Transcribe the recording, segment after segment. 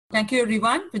Thank you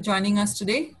everyone for joining us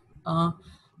today.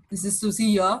 This is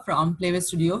Susie here from Playway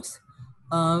Studios.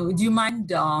 Would you mind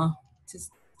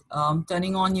just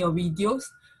turning on your videos?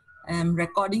 I'm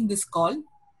recording this call.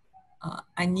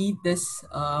 I need this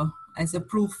as a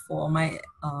proof for my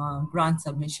grant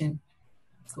submission.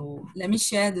 So let me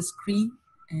share the screen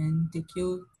and take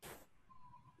you.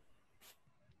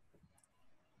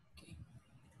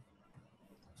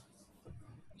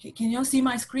 Okay, can you all see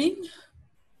my screen?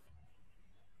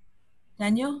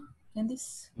 Daniel,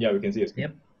 Candice? Yeah, we can see it.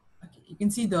 Yep. Okay, you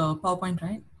can see the PowerPoint,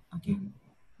 right? Okay.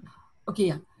 Okay,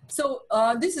 yeah. So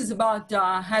this is about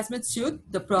HAZMAT Suit,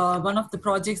 one of the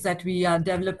projects that we are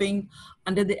developing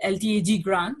under the LTAG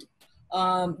grant.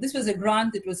 This was a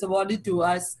grant that was awarded to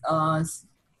us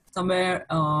somewhere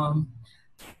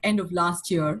end of last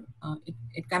year.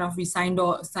 It kind of, we signed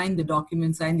the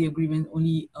document, signed the agreement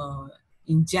only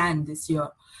in Jan this year.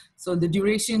 So the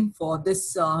duration for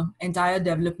this entire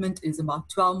development is about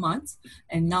 12 months.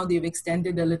 And now they've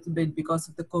extended a little bit because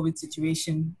of the COVID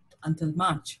situation until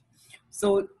March.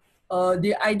 So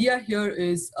the idea here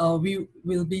is we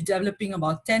will be developing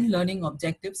about 10 learning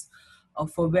objectives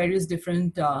for various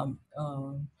different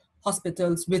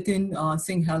hospitals within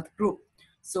Singh Health Group.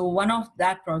 So one of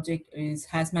that project is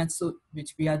HAZMAT Suit,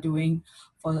 which we are doing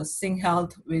for Singh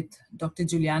Health with Dr.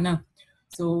 Juliana.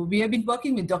 So we have been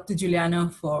working with Dr. Juliana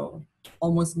for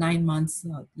almost 9 months,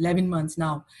 11 months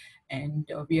now.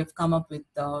 And we have come up with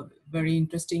a very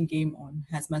interesting game on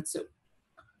HAZMAT Suit.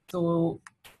 So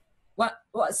what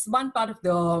was one part of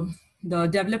the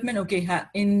development? Okay,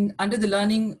 under the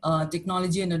Learning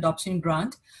Technology and Adoption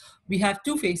Grant, we have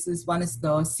two phases. One is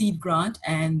the seed grant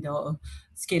and the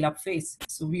scale-up phase.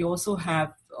 So we also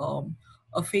have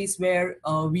a phase where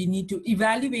we need to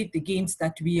evaluate the games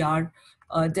that we are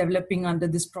developing under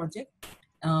this project.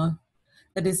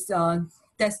 That is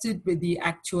tested with the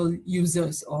actual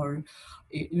users, or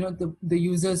the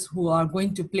users who are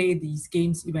going to play these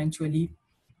games eventually.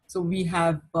 So we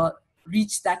have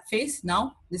reached that phase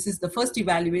now. This is the first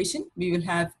evaluation. We will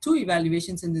have 2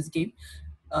 evaluations in this game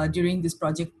during this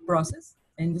project process.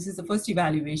 And this is the first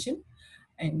evaluation.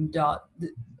 And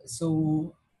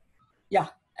so, yeah,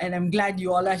 and I'm glad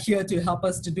you all are here to help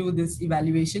us to do this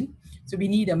evaluation. So we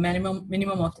need a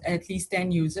minimum of at least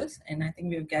 10 users. And I think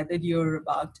we've gathered here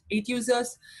about 8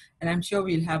 users, and I'm sure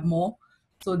we'll have more.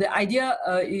 So the idea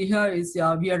here is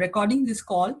we are recording this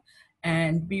call,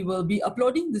 and we will be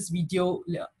uploading this video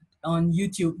on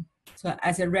YouTube, so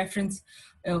as a reference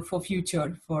for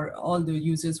future, for all the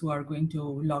users who are going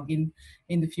to log in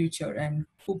the future and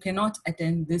who cannot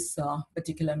attend this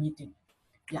particular meeting.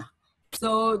 Yeah.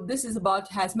 So this is about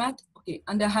HAZMAT. Okay,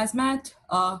 under HAZMAT,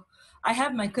 I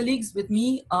have my colleagues with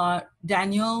me,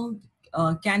 Daniel,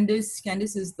 Candice.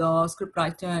 Candice is the script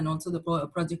writer and also the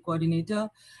project coordinator.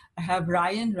 I have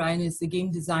Ryan. Ryan is the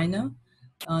game designer.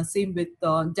 Same with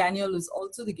Daniel, is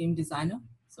also the game designer.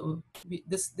 So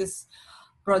this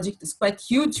project is quite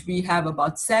huge. We have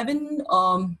about 7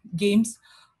 games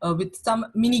with some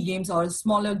mini games or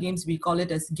smaller games. We call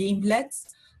it as gamelets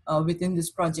within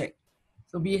this project.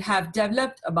 So we have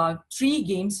developed about 3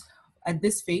 games at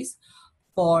this phase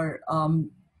for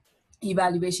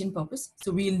evaluation purpose.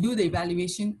 So we'll do the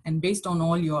evaluation, and based on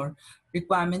all your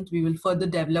requirements, we will further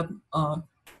develop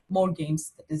more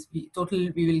games. That is, we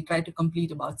will try to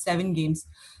complete about 7 games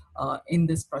in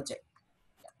this project.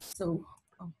 Yeah. So,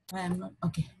 I'm not,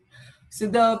 okay. So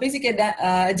the basic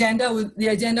agenda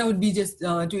would be just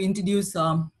to introduce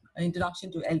an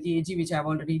introduction to LTAG, which I've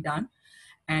already done,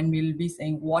 and we'll be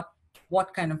saying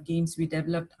what kind of games we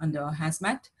developed under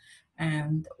HAZMAT,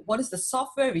 and what is the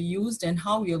software we used and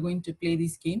how we are going to play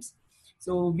these games.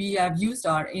 So we have used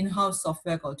our in-house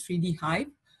software called 3D Hive.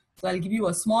 So I'll give you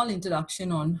a small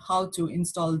introduction on how to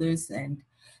install this, and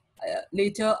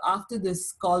later after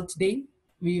this call today,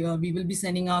 we will be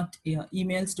sending out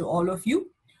emails to all of you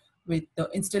with the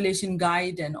installation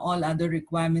guide and all other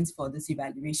requirements for this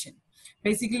evaluation.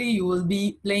 Basically, you will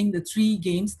be playing the 3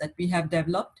 games that we have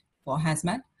developed for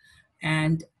HAZMAT,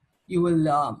 and you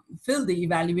will fill the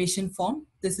evaluation form.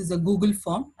 This is a Google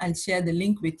form. I'll share the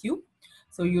link with you.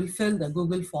 So you'll fill the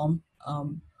Google form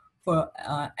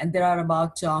and there are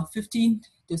about 15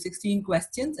 to 16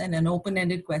 questions and an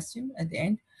open-ended question at the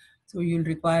end. So you'll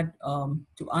require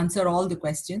to answer all the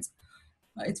questions.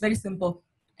 It's very simple,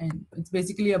 and it's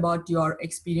basically about your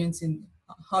experience in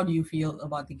how do you feel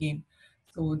about the game.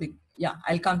 So yeah,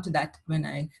 I'll come to that when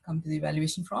I come to the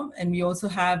evaluation form. And we also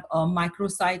have a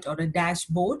microsite or a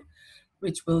dashboard,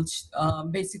 which will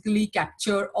basically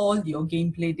capture all your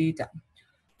gameplay data.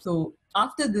 So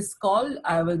after this call,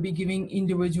 I will be giving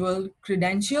individual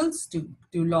credentials to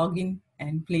log in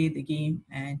and play the game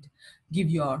and give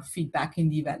your feedback in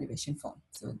the evaluation form.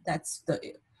 So that's the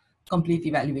complete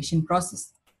evaluation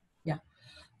process. Yeah.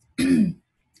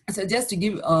 So just to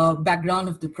give a background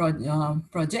of the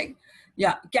project,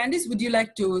 yeah, Candice, would you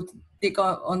like to take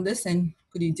on this, and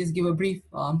could you just give a brief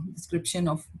description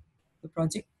of the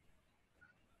project?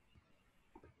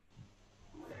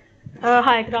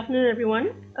 Hi, good afternoon,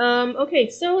 everyone. Okay,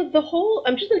 so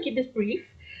I'm just going to keep this brief.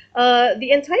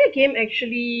 The entire game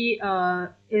actually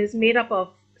is made up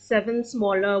of seven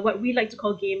smaller, what we like to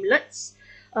call gamelets.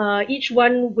 Each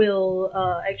one will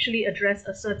actually address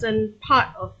a certain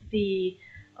part of the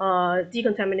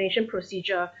decontamination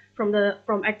procedure,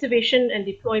 from activation and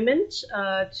deployment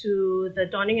to the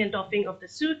donning and doffing of the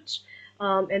suit,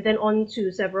 and then on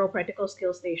to several practical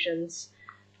skill stations.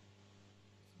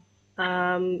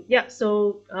 Yeah,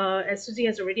 so as Susie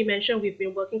has already mentioned, we've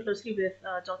been working closely with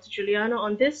Dr. Juliana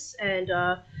on this, and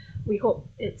we hope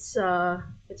it's a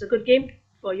good game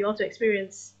for you all to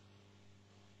experience.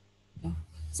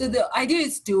 So the idea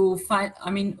is to find, I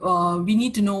mean, we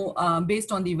need to know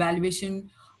based on the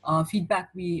evaluation feedback,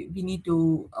 we need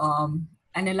to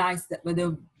analyze that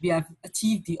whether we have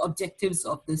achieved the objectives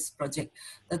of this project.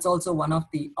 That's also one of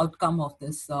the outcome of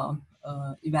this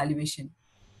evaluation.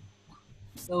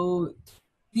 So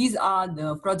these are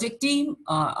the project team.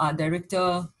 Our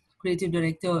director, creative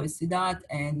director is Siddharth,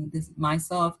 and this is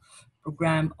myself,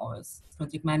 program or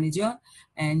project manager,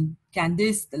 and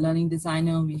Candice, the learning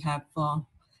designer. We have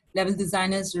level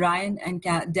designers Ryan and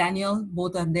Daniel,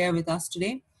 both are there with us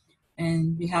today.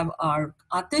 And we have our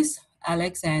artists,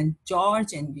 Alex and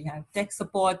George, and we have tech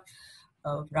support,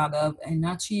 Raghav and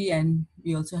Nachi, and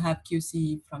we also have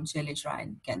QC from Shailesh,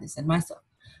 Ryan, Candice, and myself.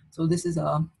 So this is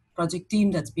a project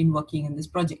team that's been working in this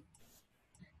project.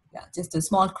 Yeah, just a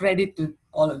small credit to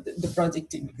all of the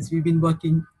project team because we've been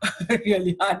working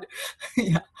really hard.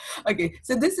 Yeah. Okay.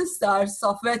 So this is our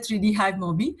software 3D Hive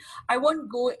Mobi. I won't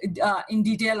go in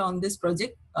detail on this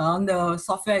project, on the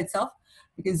software itself,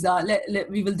 because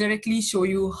we will directly show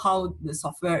you how the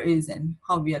software is and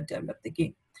how we have developed the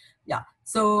game. Yeah.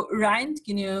 So Ryan,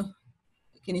 can you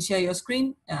share your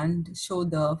screen and show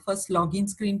the first login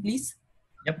screen, please?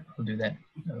 Yep, I'll do that.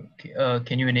 Okay.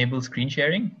 Can you enable screen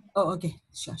sharing? Oh, okay.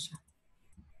 Sure.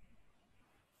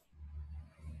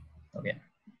 Okay.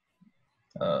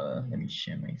 Let me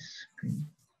share my screen.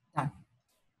 Done.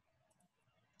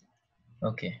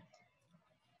 Okay.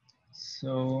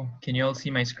 So can you all see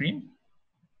my screen?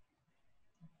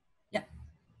 Yeah.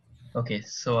 Okay,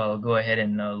 so I'll go ahead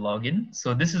and log in.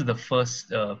 So this is the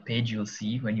first page you'll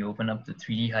see when you open up the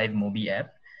 3D Hive Mobi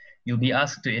app. You'll be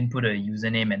asked to input a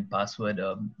username and password.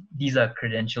 These are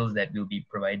credentials that we'll be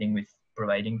providing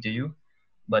to you.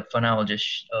 But for now, I'll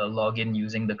just log in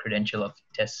using the credential of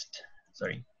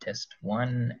test1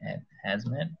 at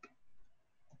HAZMAT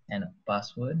and a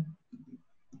password.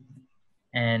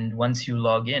 And once you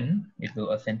log in, it will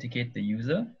authenticate the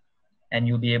user, and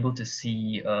you'll be able to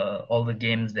see all the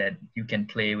games that you can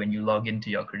play when you log into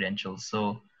your credentials.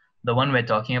 So the one we're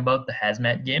talking about, the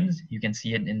HAZMAT games, you can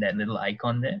see it in that little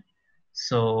icon there.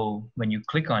 So when you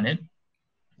click on it,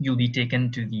 you'll be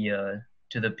taken to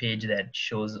the page that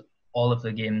shows all of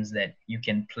the games that you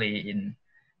can play in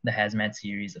the HAZMAT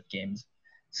series of games.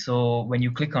 So when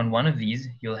you click on one of these,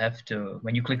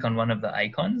 when you click on one of the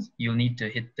icons, you'll need to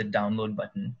hit the download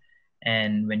button.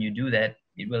 And when you do that,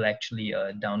 it will actually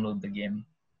download the game.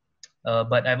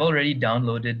 But I've already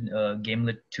downloaded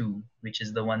Gamelet 2, which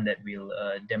is the one that we'll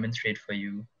demonstrate for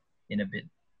you in a bit.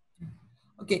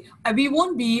 Okay, we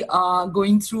won't be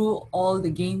going through all the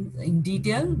games in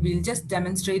detail. We'll just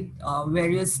demonstrate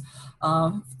various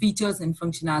features and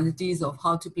functionalities of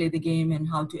how to play the game and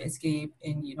how to escape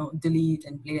and delete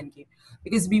and play a game.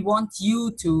 Because we want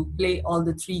you to play all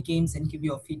the 3 games and give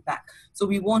your feedback. So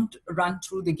we won't run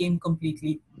through the game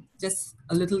completely, just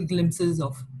a little glimpses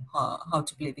of how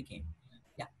to play the game.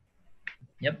 Yeah.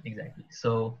 Yep, exactly.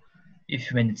 So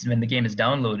when the game is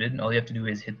downloaded, all you have to do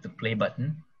is hit the play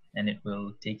button, and it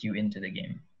will take you into the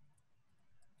game.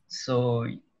 So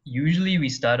usually we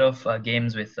start off our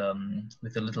games with a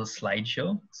little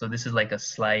slideshow. So this is like a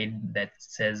slide that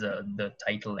says the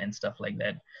title and stuff like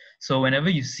that. So whenever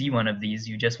you see one of these,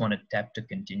 you just want to tap to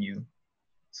continue.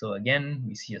 So again,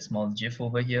 we see a small GIF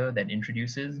over here that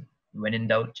introduces. When in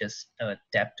doubt, just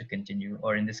tap to continue.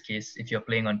 Or in this case, if you're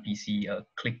playing on PC,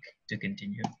 click to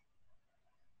continue.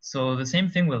 So the same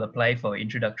thing will apply for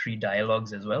introductory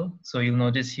dialogues as well. So you'll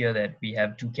notice here that we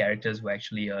have 2 characters who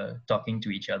actually are talking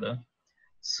to each other.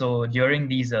 So during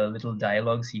these little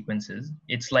dialogue sequences,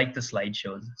 it's like the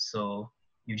slideshows. So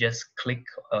you just click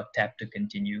or tap to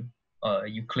continue.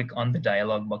 You click on the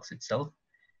dialogue box itself,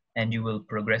 and you will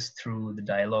progress through the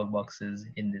dialog boxes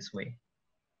in this way.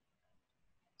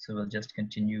 So we'll just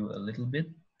continue a little bit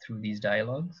through these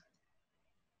dialogues.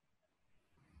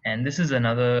 And this is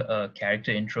another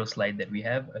character intro slide that we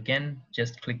have. Again,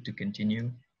 just click to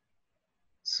continue.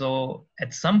 So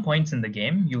at some points in the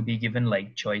game, you'll be given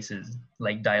like choices,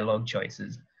 like dialogue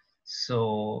choices.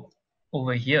 So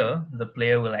over here, the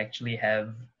player will actually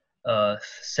have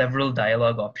several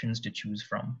dialogue options to choose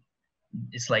from.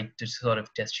 It's like to sort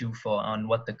of test you on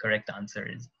what the correct answer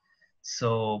is.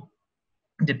 So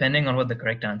depending on what the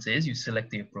correct answer is, you select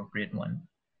the appropriate one.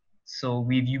 So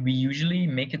we usually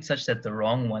make it such that the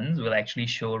wrong ones will actually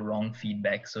show wrong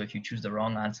feedback. So if you choose the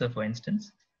wrong answer, for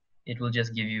instance, it will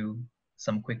just give you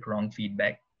some quick wrong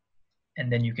feedback.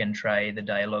 And then you can try the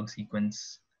dialogue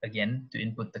sequence again to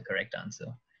input the correct answer.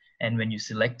 And when you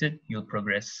select it, you'll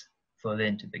progress further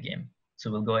into the game.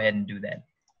 So we'll go ahead and do that.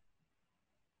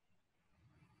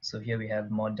 So here we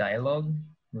have more dialogue.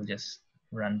 We'll just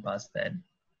run past that.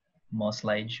 More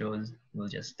slideshows. We'll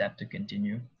just tap to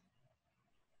continue.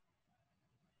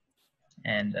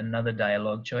 And another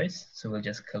dialogue choice. So we'll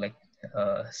just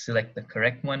select the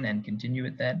correct one and continue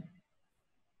with that.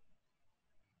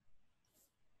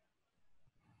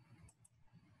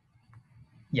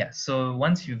 Yeah, so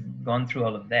once you've gone through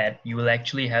all of that, you will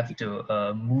actually have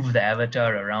to move the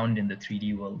avatar around in the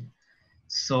 3D world.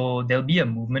 So there'll be a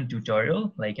movement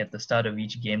tutorial, like at the start of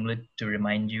each gamelet, to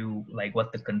remind you like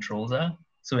what the controls are.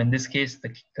 So in this case,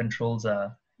 the controls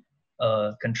are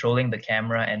controlling the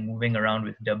camera and moving around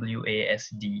with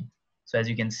WASD. So as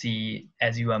you can see,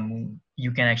 as you are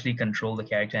you can actually control the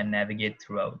character and navigate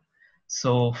throughout.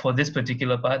 So for this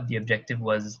particular part, the objective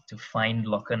was to find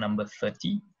locker number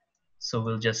 30. So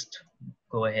we'll just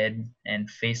go ahead and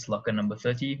face locker number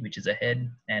 30, which is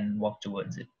ahead, and walk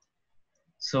towards it.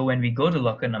 So when we go to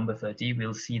locker number 30,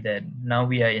 we'll see that now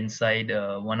we are inside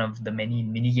one of the many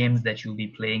mini games that you'll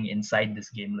be playing inside this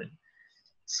gamelet.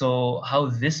 So how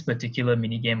this particular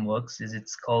mini game works is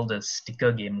it's called a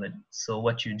sticker gamelet. So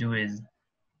what you do is,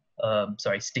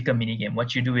 sticker mini game.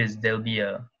 What you do is there'll be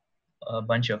a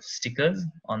bunch of stickers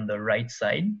on the right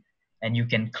side, and you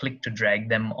can click to drag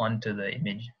them onto the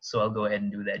image. So I'll go ahead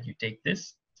and do that. You take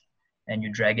this and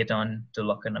you drag it on to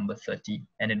locker number 30,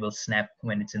 and it will snap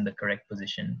when it's in the correct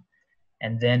position.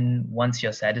 And then once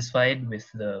you're satisfied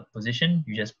with the position,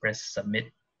 you just press submit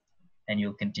and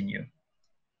you'll continue.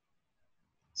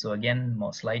 So again,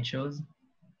 more slideshows.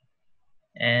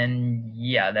 And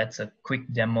yeah, that's a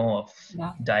quick demo of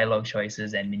dialogue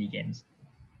choices and mini games.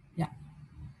 Yeah.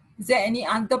 Is there any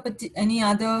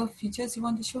other features you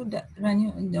want to show, that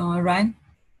Ryan?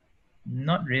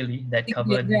 Not really. That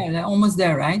covered. Yeah, almost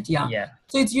there, right? Yeah. Yeah.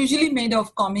 So it's usually made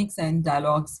of comics and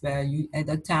dialogues where you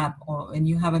either tap, or when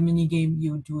you have a mini game,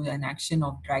 you do an action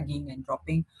of dragging and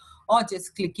dropping, or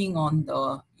just clicking on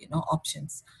the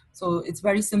options. So it's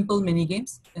very simple mini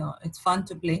games. It's fun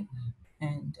to play,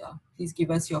 and please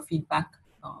give us your feedback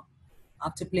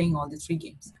after playing all the 3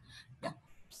 games. Yeah.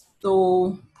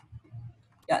 So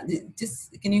yeah,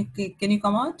 just can you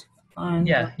come out? And,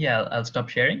 yeah. I'll stop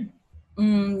sharing.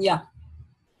 Yeah.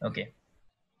 Okay.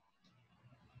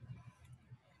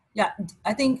 Yeah,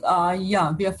 I think,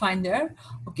 yeah, we are fine there.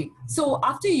 Okay, so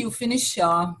after you finish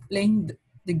playing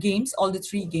the games, all the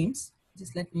 3 games,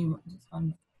 just let me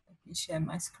share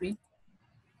my screen.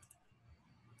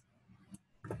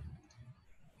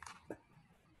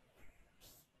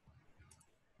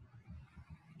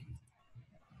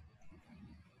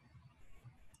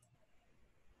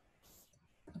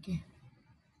 Okay,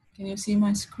 can you see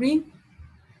my screen?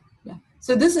 Yeah,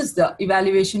 so this is the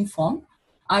evaluation form.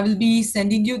 I will be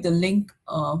sending you the link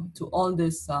to all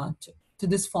this, to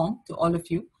this form, to all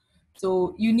of you.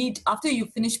 So you need, after you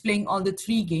finish playing all the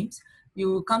 3 games,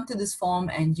 you come to this form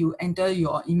and you enter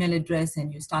your email address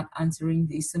and you start answering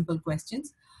these simple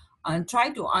questions. And try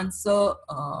to answer,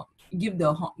 give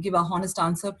a honest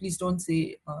answer. Please don't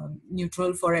say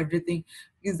neutral for everything,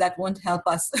 because that won't help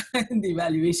us in the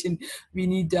evaluation. We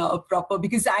need a proper,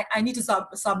 because I need to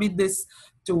submit this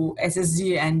to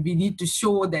SSG, and we need to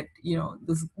show that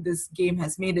this game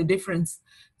has made a difference.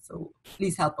 So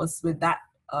please help us with that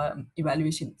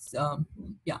evaluations.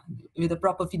 Yeah, with a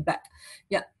proper feedback.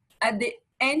 Yeah, at the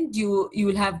end you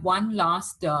will have one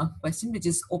last question, which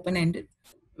is open-ended,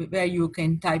 where you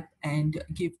can type and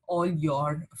give all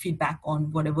your feedback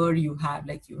on whatever you have,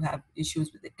 like you have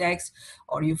issues with the text,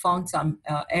 or you found some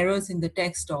errors in the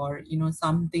text, or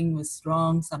something was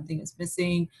wrong, something is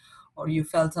missing, or you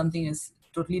felt something is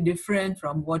totally different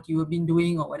from what you have been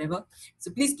doing or whatever.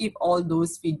 So please give all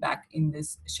those feedback in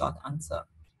this short answer,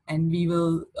 and we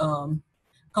will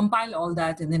compile all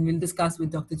that, and then we'll discuss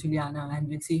with Dr. Juliana, and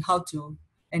we'll see how to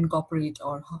incorporate,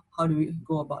 or how do we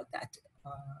go about that?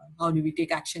 How do we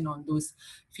take action on those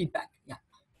feedback? Yeah.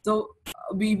 So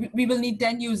we will need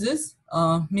 10 users,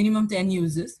 minimum 10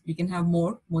 users. We can have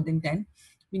more than 10.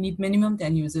 We need minimum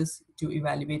 10 users to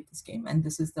evaluate this game, and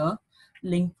this is the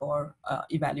link for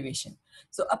evaluation.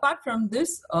 So apart from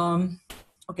this,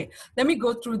 okay, let me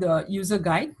go through the user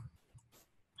guide.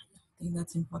 I think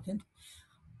that's important.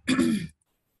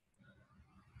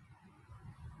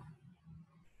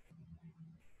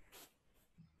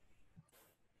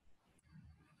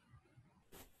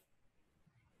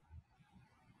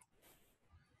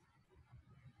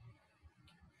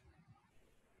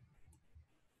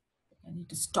 I need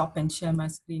to stop and share my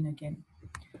screen again.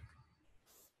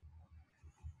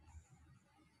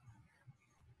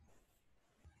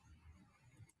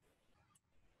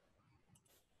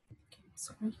 Okay,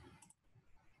 sorry.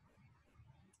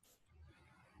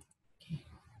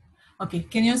 Okay,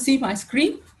 can you see my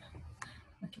screen?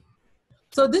 Okay.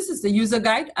 So this is the user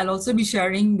guide. I'll also be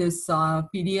sharing this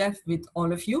PDF with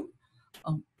all of you.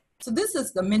 So this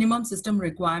is the minimum system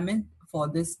requirement for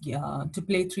this to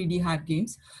play 3D Hive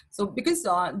games. So because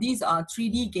these are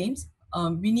 3D games,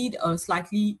 we need a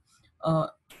slightly, I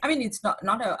mean, it's not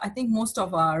I think most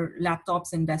of our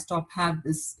laptops and desktop have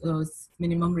this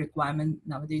minimum requirement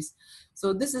nowadays.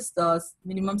 So this is the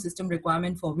minimum system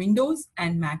requirement for Windows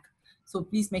and Mac. So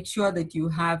please make sure that you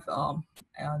have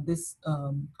this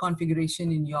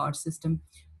configuration in your system.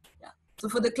 Yeah. So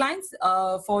for the clients,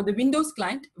 for the Windows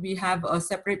client, we have a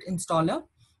separate installer.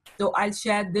 So I'll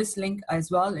share this link as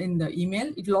well in the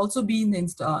email. It will also be in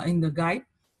the guide.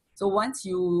 So once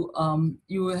you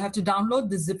you have to download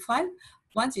the zip file.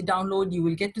 Once you download, you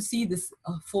will get to see this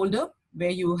folder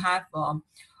where you have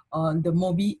the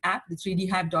Mobi app, the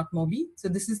 3dhive.mobi. So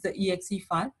this is the exe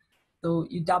file. So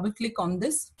you double click on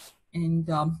this, and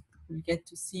you'll get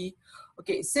to see.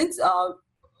 Okay, since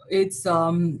it's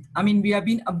I mean, we have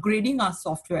been upgrading our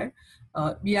software.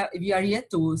 We are yet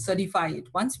to certify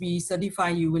it. Once we certify,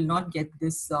 you will not get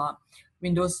this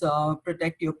Windows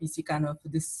protect your PC kind of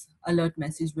this alert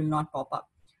message will not pop up.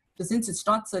 So since it's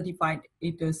not certified,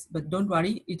 it is, but don't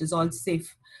worry, it is all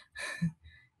safe.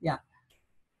 Yeah.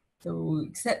 So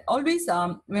always,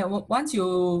 once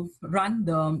you run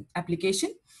the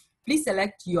application, please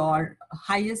select your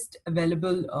highest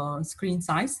available screen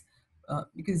size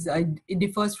because it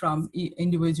differs from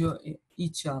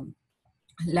each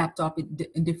laptop,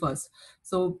 it differs.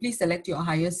 So please select your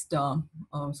highest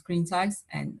screen size,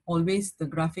 and always the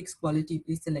graphics quality,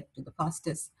 please select to the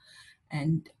fastest.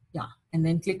 And yeah, and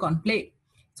then click on play.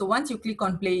 So once you click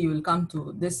on play, you will come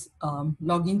to this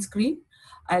login screen.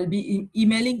 I'll be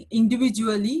emailing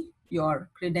individually your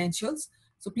credentials.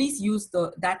 So please use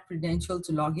that credential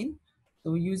to log in.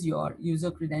 So use your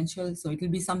user credential. So it will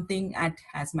be something at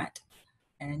HAZMAT,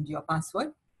 and your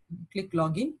password. Click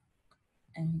login,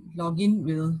 and login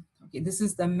will, okay, this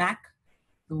is the Mac.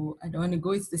 So I don't want to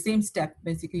go, it's the same step.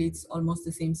 Basically, it's almost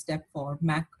the same step for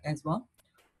Mac as well.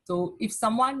 So if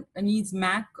someone needs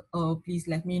Mac, please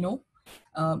let me know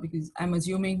because I'm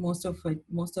assuming most of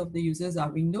the users are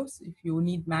Windows. If you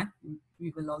need Mac,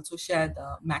 we will also share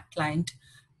the Mac client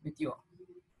with you.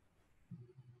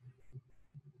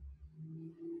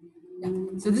 Yeah.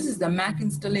 So this is the Mac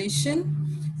installation.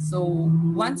 So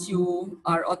once you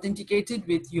are authenticated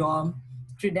with your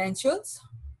credentials,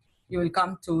 you will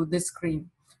come to this screen.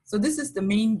 So this is the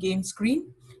main game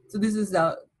screen. So this is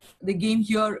the game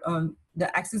here.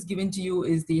 The access given to you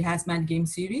is the HAZMAT game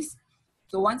series.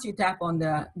 So once you tap on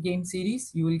the game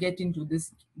series, you will get into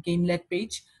this gamelet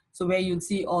page. So where you'll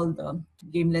see all the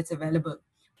gamelets available.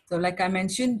 So like I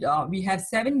mentioned, we have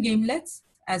 7 gamelets.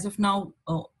 As of now,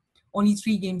 only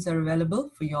 3 games are available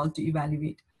for you all to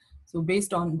evaluate. So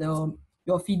based on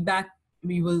your feedback,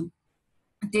 we will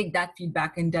take that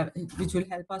feedback and which will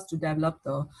help us to develop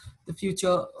the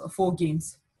future 4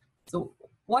 games. So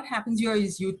what happens here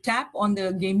is you tap on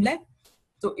the gamelet.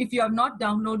 So if you have not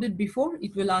downloaded before,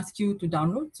 it will ask you to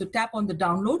download. So tap on the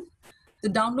download. The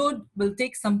download will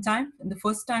take some time. And the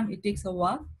first time it takes a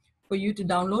while for you to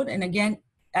download. And again,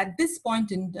 at this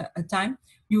point in time,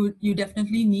 you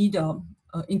definitely need a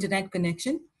internet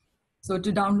connection. So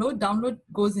to download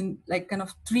goes in like kind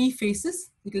of 3 phases.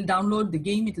 It will download the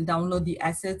game, it will download the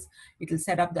assets, it will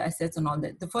set up the assets and all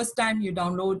that. The first time you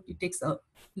download, it takes a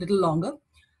little longer.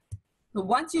 So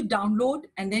once you download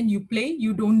and then you play,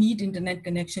 you don't need internet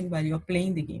connection while you're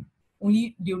playing the game.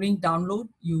 Only during download,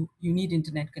 you need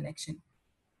internet connection.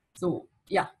 So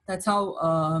yeah, that's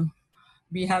how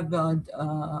we have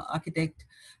architected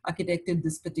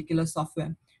this particular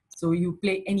software. So you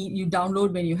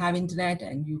download when you have internet,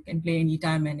 and you can play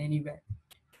anytime and anywhere.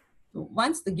 So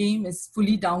once the game is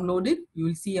fully downloaded, you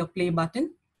will see a play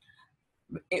button.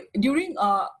 During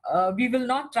we will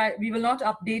not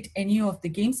update any of the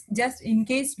games. Just in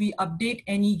case we update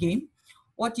any game,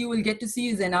 what you will get to see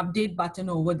is an update button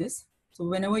over this. So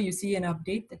whenever you see an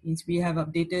update, that means we have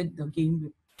updated the game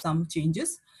with some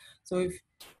changes. So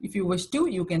if you wish to,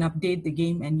 you can update the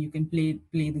game and you can play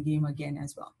the game again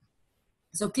as well.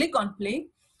 So click on play.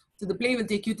 So the play will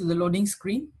take you to the loading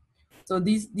screen. So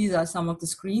these are some of the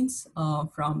screens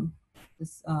from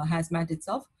this HAZMAT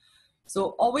itself.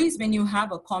 So always when you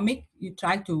have a comic, you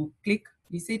try to click,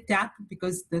 we say tap,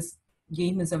 because this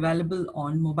game is available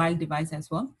on mobile device as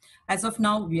well. As of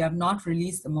now, we have not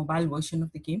released the mobile version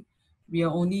of the game. We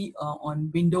are only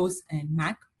on Windows and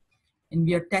Mac, and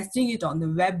we are testing it on the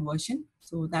web version.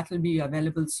 So that will be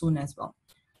available soon as well.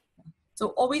 So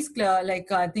always clear,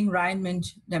 like I think Ryan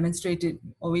demonstrated,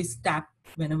 always tap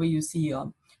whenever you see,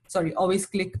 always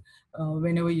click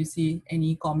whenever you see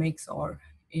any comics or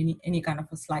any kind of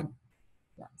a slide.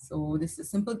 Yeah, so this is a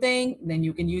simple thing. Then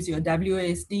you can use your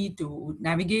WASD to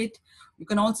navigate. You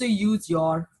can also use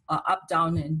your up,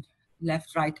 down, and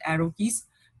left, right arrow keys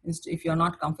if you're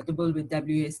not comfortable with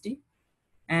WASD,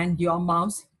 and your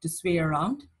mouse to sway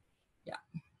around. Yeah,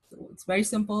 so it's very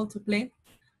simple to play.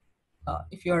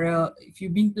 If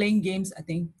you've been playing games, I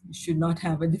think you should not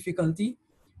have a difficulty.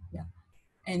 Yeah.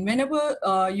 And whenever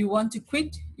you want to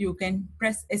quit, you can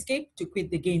press escape to quit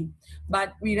the game.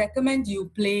 But we recommend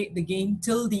you play the game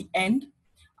till the end,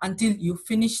 until you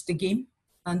finish the game,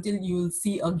 until you'll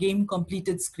see a game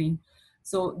completed screen.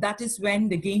 So that is when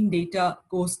the game data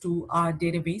goes to our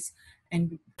database,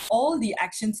 and all the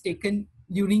actions taken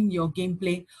during your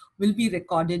gameplay will be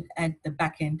recorded at the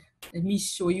back end. Let me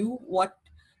show you what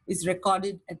is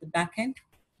recorded at the back end.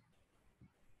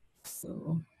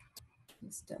 So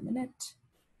just a minute.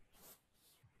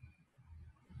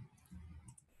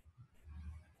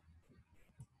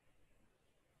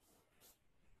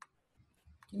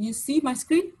 Can you see my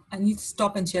screen? I need to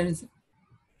stop and share it.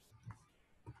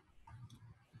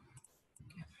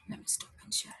 Okay, let me stop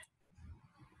and share it.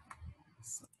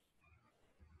 So,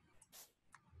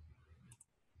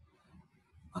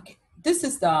 okay, this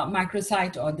is the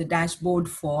microsite or the dashboard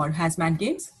for HAZMAT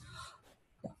games.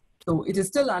 So it is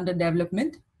still under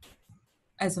development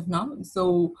as of now.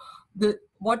 So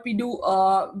what we do,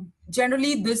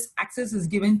 generally this access is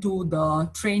given to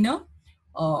the trainer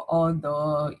or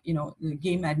the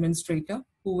game administrator,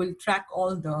 who will track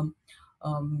all the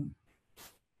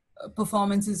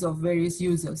performances of various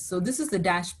users. So this is the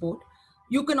dashboard.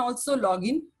 You can also log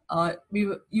in.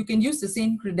 You can use the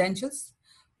same credentials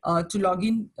to log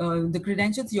in. The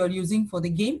credentials you're using for the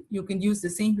game, you can use the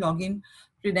same login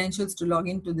credentials to log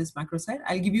into this microsite.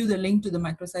 I'll give you the link to the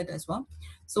microsite as well.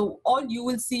 So all you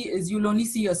will see is you'll only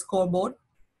see a scoreboard.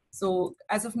 So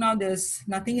as of now, there's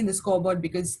nothing in the scoreboard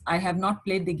because I have not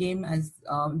played the game as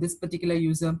this particular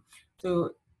user.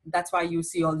 So that's why you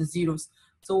see all the zeros.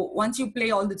 So once you play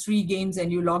all the 3 games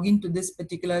and you log into this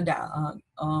particular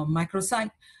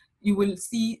microsite, you will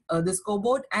see the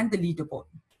scoreboard and the leaderboard.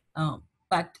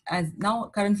 But as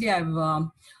now, currently I've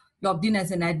logged in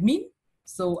as an admin,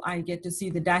 so I get to see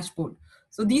the dashboard.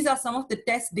 So these are some of the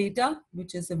test data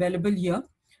which is available here.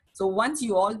 So once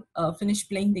you all finish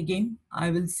playing the game, I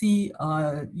will see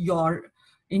your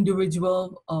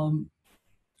individual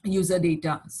user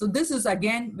data. So this is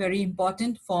again very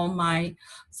important for my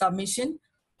submission.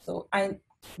 So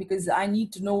because I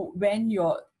need to know when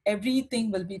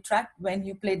everything will be tracked, when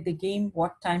you played the game,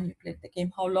 what time you played the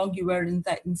game, how long you were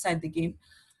inside the game,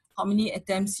 how many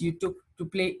attempts you took to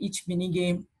play each mini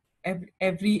game,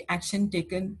 every action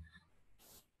taken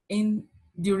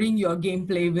during your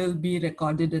gameplay will be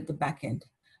recorded at the back end.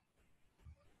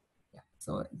 Yeah,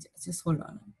 so just hold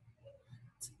on.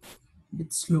 It's a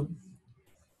bit slow.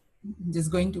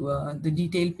 Just going to the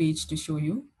detail page to show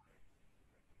you.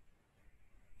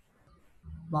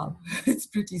 Wow, it's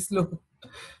pretty slow.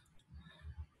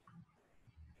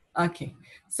 Okay,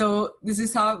 so this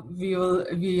is how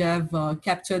we have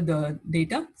captured the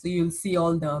data. So you'll see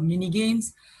all the mini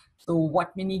games. So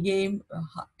what mini game,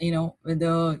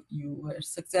 whether you were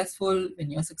successful. When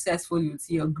you're successful, you'll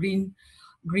see a green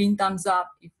thumbs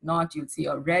up. If not, you'll see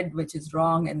a red, which is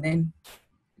wrong, and then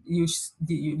we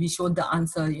showed the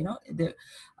answer.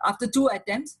 After 2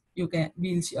 attempts,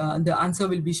 the answer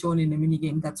will be shown in a mini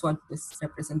game. That's what this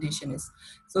representation is.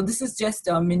 So this is just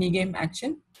a mini game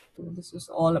action. So this is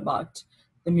all about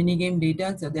the mini game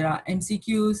data. So there are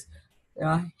MCQs, there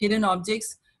are hidden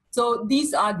objects. So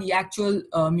these are the actual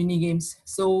mini games.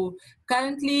 So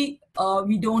currently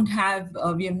we have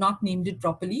not named it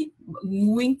properly.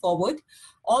 Moving forward,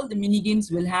 all the mini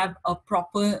games will have a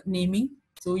proper naming.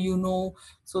 So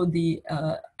so the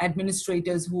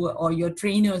administrators or your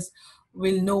trainers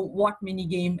will know what mini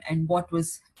game and what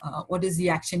is the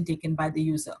action taken by the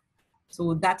user.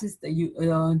 So that is the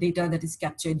data that is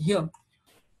captured here.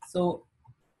 So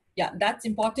yeah, that's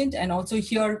important. And also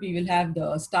here we will have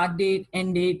the start date,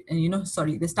 end date, and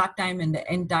the start time and the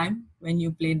end time when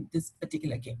you played this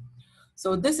particular game.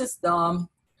 So this is the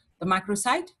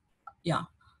microsite. Yeah.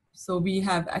 So we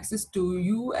have access to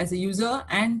you as a user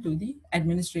and to the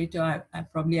administrator. I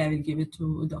will give it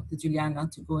to Dr. Juliana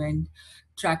to go and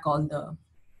track all the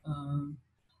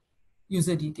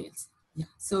user details. Yeah,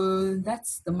 so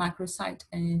that's the macro site.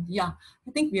 And yeah,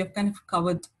 I think we have kind of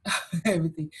covered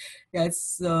everything.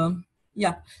 Yes,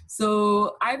 yeah.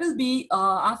 So I will be,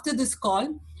 after this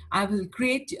call, I will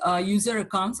create user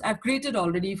accounts. I've created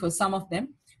already for some of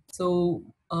them. So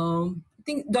I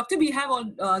think, Doctor, we have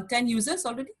all 10 users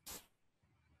already?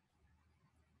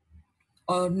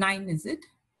 Or 9, is it?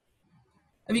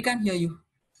 We can't hear you.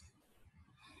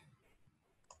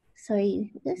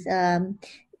 Sorry, because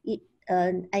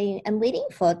I'm waiting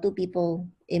for 2 people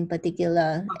in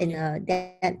particular, Okay. and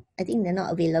that I think they're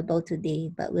not available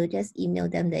today, but we'll just email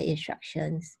them the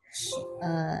instructions.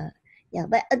 Yeah,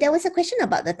 but there was a question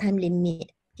about the time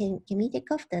limit. Can we take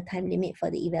off the time limit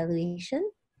for the evaluation?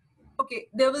 Okay,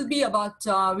 there will be about,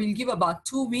 we'll give about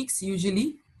 2 weeks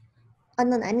usually. Oh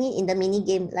no, I mean in the mini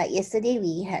game, like yesterday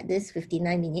we had this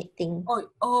 59-minute thing.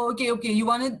 Oh, okay. You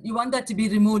want that to be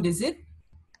removed, is it?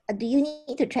 Do you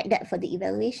need to track that for the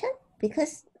evaluation?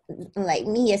 Because like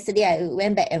me yesterday, I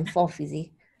went back and forth, you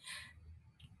see.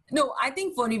 No, I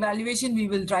think for evaluation, we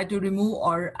will try to remove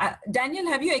or, Daniel,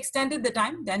 have you extended the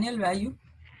time? Daniel, where are you?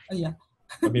 Oh, yeah.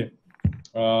 Okay.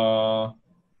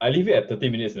 I leave it at 30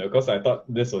 minutes now because I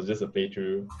thought this was just a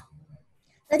playthrough.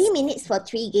 30 minutes for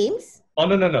 3 games? Oh,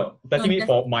 no. 30 No, minutes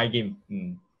for my game.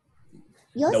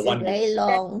 Yours is very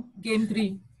long. Game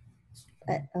 3.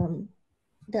 But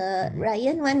the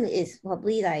Ryan one is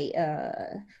probably like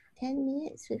 10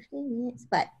 minutes, 15 minutes.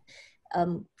 But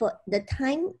for the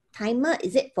timer,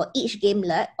 is it for each game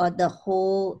or the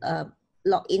whole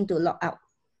log in to log out?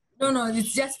 No,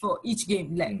 it's just for each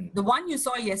game. Like the one you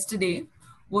saw yesterday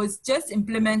was just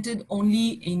implemented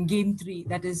only in game 3,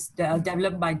 that is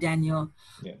developed by Daniel.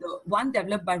 Yeah. The one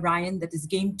developed by Ryan, that is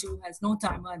game 2, has no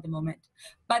timer at the moment.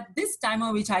 But this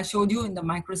timer, which I showed you in the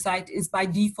microsite, is by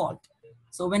default.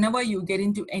 So whenever you get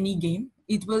into any game,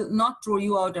 it will not throw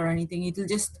you out or anything. It will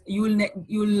just, you'll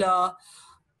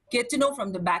get to know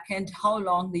from the back end how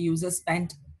long the user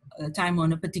spent time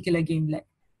on a particular game.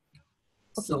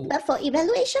 Okay, So, but for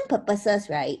evaluation purposes,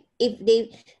 right? If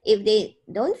they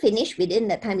don't finish within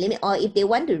the time limit, or if they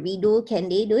want to redo, can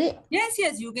they do it? yes,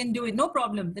 you can do it. No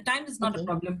problem. The time is not a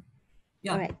problem.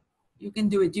 Yeah, all right. You can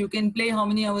do it. You can play how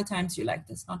many hour times you like.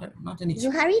 That's not an issue.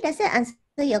 Zuhari, does that answer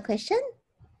your question?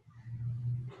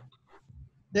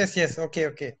 Yes.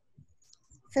 Okay.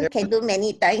 So you can do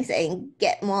many times and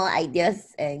get more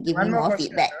ideas and give me One more more question,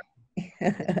 feedback.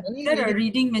 Is there a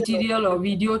reading material or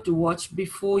video to watch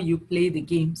before you play the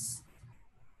games?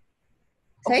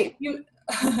 Sorry? Okay,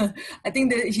 I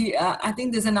think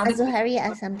there's another. Zuhari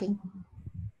asked something.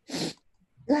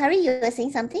 Zuhari, you were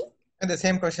saying something? The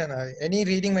same question. Any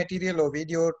reading material or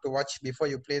video to watch before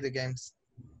you play the games?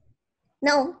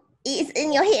 No, it's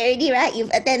in your head already, right? You've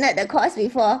attended the course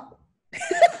before.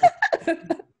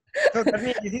 So that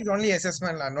means this is only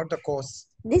assessment, not the course.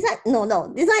 This one,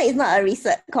 no. This one is not a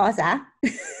research course.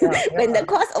 When the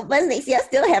course opens next year,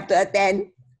 still have to attend.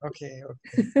 Okay.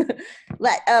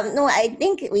 But no, I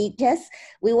think we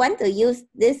want to use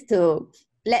this to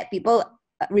let people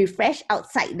refresh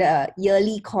outside the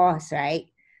yearly course, right?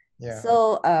 Yeah.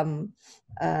 So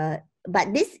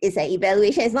but this is an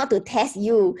evaluation. It's not to test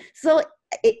you. So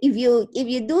if you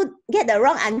do get the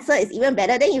wrong answer, it's even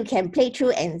better. Then you can play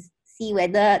through and see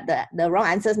whether the wrong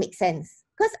answers make sense.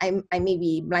 Because I may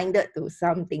be blinded to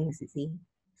some things, you see.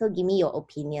 So give me your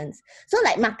opinions. So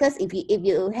like Marcus, if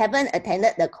you haven't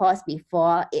attended the course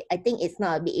before, I think it's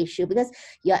not a big issue because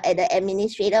you're at the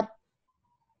administrator.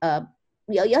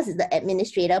 Yours is the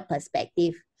administrator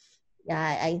perspective.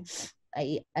 Yeah,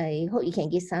 I hope you can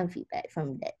give some feedback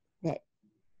from that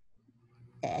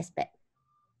aspect.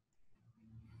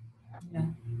 Yeah.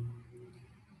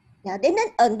 Yeah. Then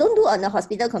don't do on the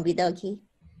hospital computer, okay?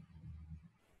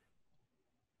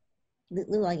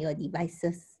 Do on your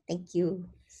devices. Thank you.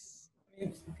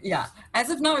 Yeah, as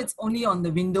of now, it's only on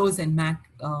the Windows and Mac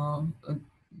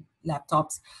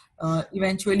laptops.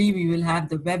 Eventually, we will have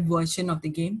the web version of the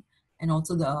game and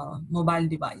also the mobile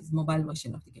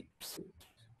version of the game.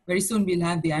 Very soon, we'll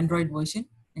have the Android version,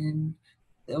 and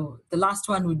the last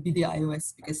one would be the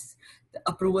iOS because the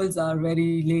approvals are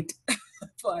very late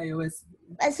for iOS.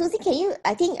 Susie, can you?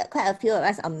 I think quite a few of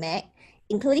us on Mac,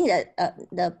 including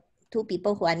the two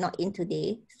people who are not in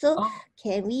today. So Oh.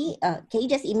 can we? Can you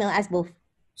just email us both?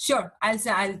 Sure,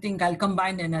 I'll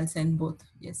combine and I'll send both.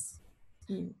 Yes.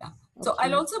 Mm. Yeah. So Okay.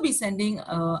 I'll also be sending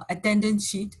attendance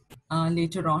sheet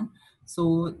later on.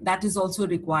 So that is also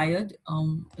required.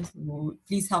 So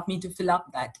please help me to fill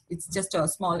up that. It's just a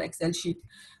small Excel sheet.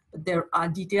 But there are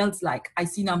details like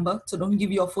IC number. So don't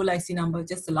give your full IC number,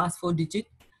 just the last 4 digit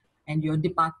and your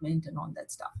department and all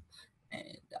that stuff.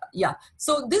 And yeah,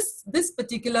 so this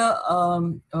particular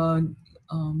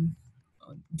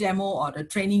demo or a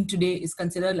training today is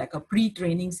considered like a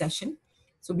pre-training session.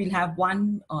 So we'll have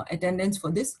one attendance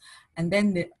for this, and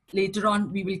then later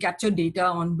on we will capture data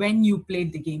on when you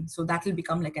played the game. So that will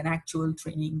become like an actual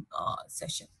training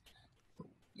session.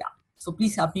 Yeah, so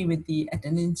please help me with the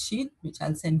attendance sheet, which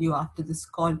I'll send you after this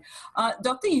call.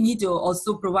 Doctor, you need to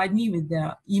also provide me with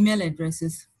their email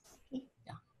addresses.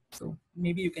 Yeah, so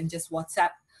maybe you can just WhatsApp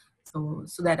so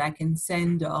that I can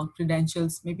send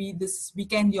credentials. Maybe this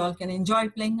weekend you all can enjoy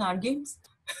playing our games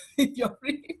if you're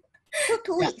free. So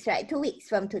 2 weeks, right? 2 weeks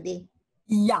from today.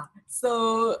 Yeah,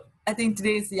 so I think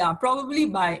today's, probably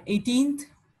by 18th,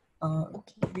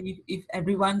 Okay. if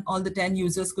everyone, all the 10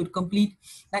 users could complete,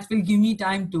 that will give me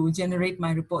time to generate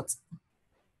my reports.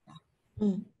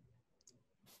 Mm.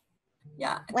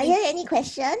 Yeah. Were there any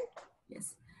question?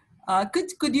 Yes.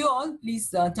 Could you all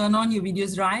please turn on your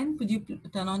videos? Ryan, could you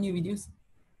turn on your videos?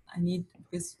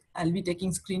 Because I'll be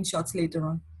taking screenshots later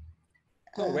on.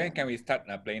 So when can we start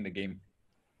playing the game?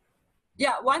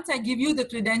 Yeah, once I give you the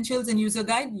credentials and user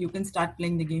guide, you can start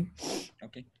playing the game.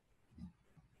 Okay.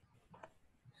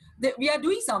 We are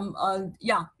doing some,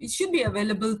 it should be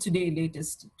available today,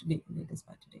 latest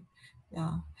by today.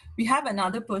 Yeah. We have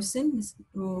another person,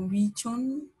 Wee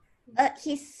Chun.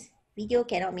 His video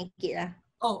cannot make it.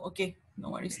 Oh, okay.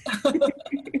 No worries.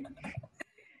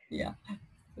 Yeah.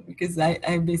 Because I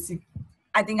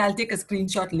think I'll take a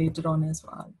screenshot later on as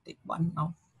well. I'll take one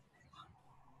now.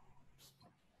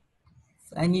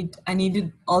 So I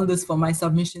needed all this for my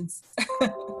submissions.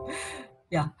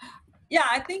 Yeah. Yeah,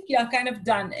 I think you're kind of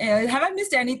done. Have I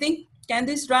missed anything? Can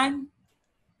this run?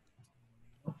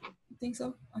 I think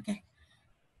so. Okay.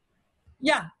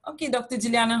 Yeah. Okay, Dr.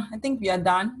 Juliana, I think we are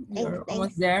done. We're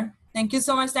almost there. Thank you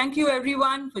so much. Thank you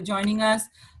everyone for joining us.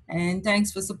 And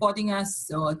thanks for supporting us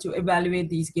to evaluate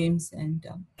these games, and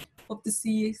hope to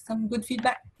see some good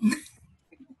feedback.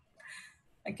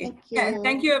 Okay. Thank you.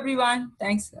 Thank you everyone.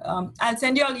 Thanks. I'll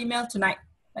send you all email tonight.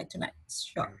 By tonight.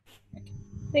 Sure. Okay.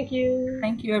 Thank you.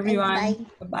 Thank you everyone.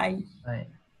 Thanks, Bye-bye. Bye.